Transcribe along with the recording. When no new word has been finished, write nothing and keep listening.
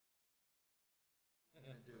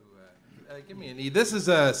Give me an E. This is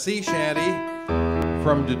a sea shanty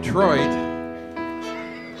from Detroit,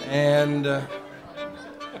 and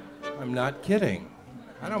I'm not kidding.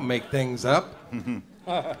 I don't make things up.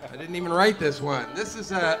 I didn't even write this one. This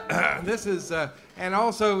is and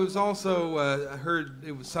also it was also heard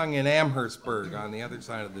it was sung in Amherstburg on the other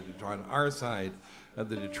side of the Detroit, on our side of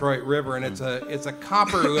the Detroit River, and it's a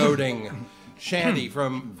copper loading shanty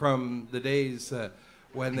from the days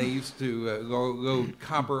when they used to load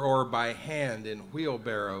copper ore by hand in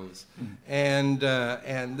wheelbarrows, and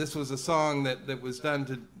this was a song that was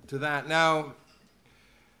done to that. Now,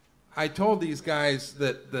 I told these guys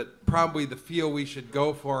that probably the feel we should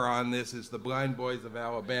go for on this is the Blind Boys of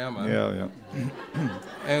Alabama. Yeah.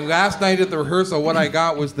 And last night at the rehearsal, what I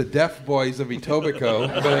got was the Deaf Boys of Etobicoke.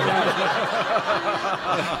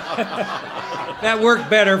 That worked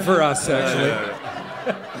better for us, actually.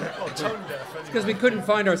 Tone deaf. It's because we couldn't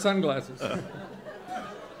find our sunglasses.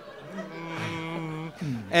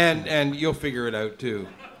 And you'll figure it out, too.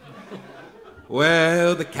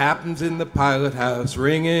 Well, the captain's in the pilot house,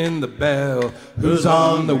 ringing the bell. Who's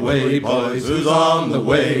on the way, boys? Who's on the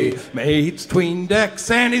way? Mate's tween decks,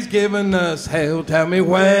 and he's giving us hell. Tell me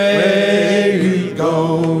where he's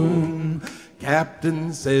gone.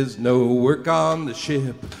 Captain says no work on the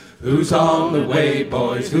ship. Who's on the way,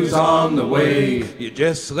 boys? Who's on the way? You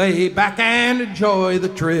just lay back and enjoy the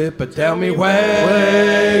trip, but tell me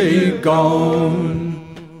where you gone.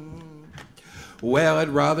 Well, I'd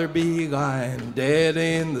rather be lying dead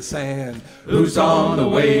in the sand. Who's on the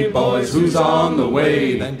way, boys? Who's on the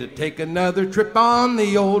way? Than to take another trip on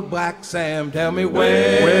the old Black Sam. Tell me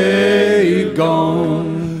where you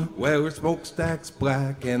gone? Well, her smokestack's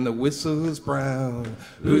black and the whistle's brown.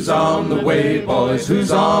 Who's on the way, boys?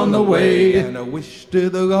 Who's on the way? And I wish to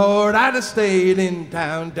the Lord I'd have stayed in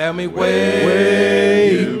town. Tell me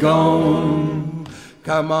where you gone?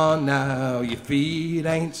 Come on now, your feet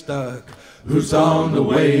ain't stuck. Who's on the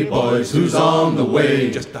way, boys? Who's on the way?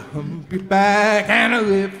 Just to hump your back and to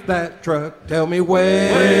lift that truck. Tell me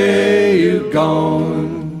where you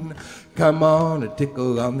gone? Come on, a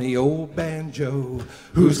tickle on the old banjo.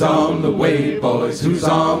 Who's on the way, boys? Who's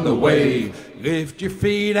on the way? Lift your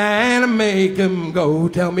feet and make 'em go.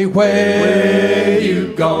 Tell me where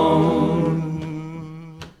you gone?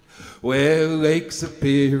 Well, Lake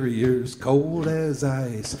Superior's cold as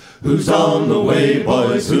ice. Who's on the way,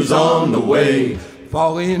 boys? Who's on the way?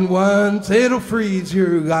 Fall in once, it'll freeze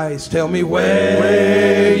your ice. Tell me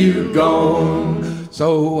where you gone?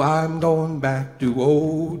 So I'm going back to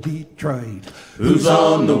old Detroit. Who's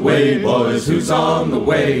on the way, boys? Who's on the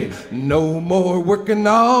way? No more working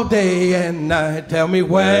all day and night. Tell me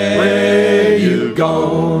where you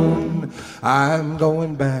gone? I'm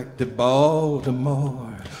going back to Baltimore.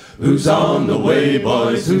 Who's on the way,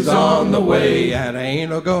 boys? Who's on the way? And I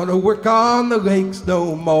ain't gonna work on the lakes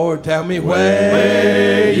no more. Tell me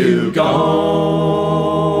where you gone?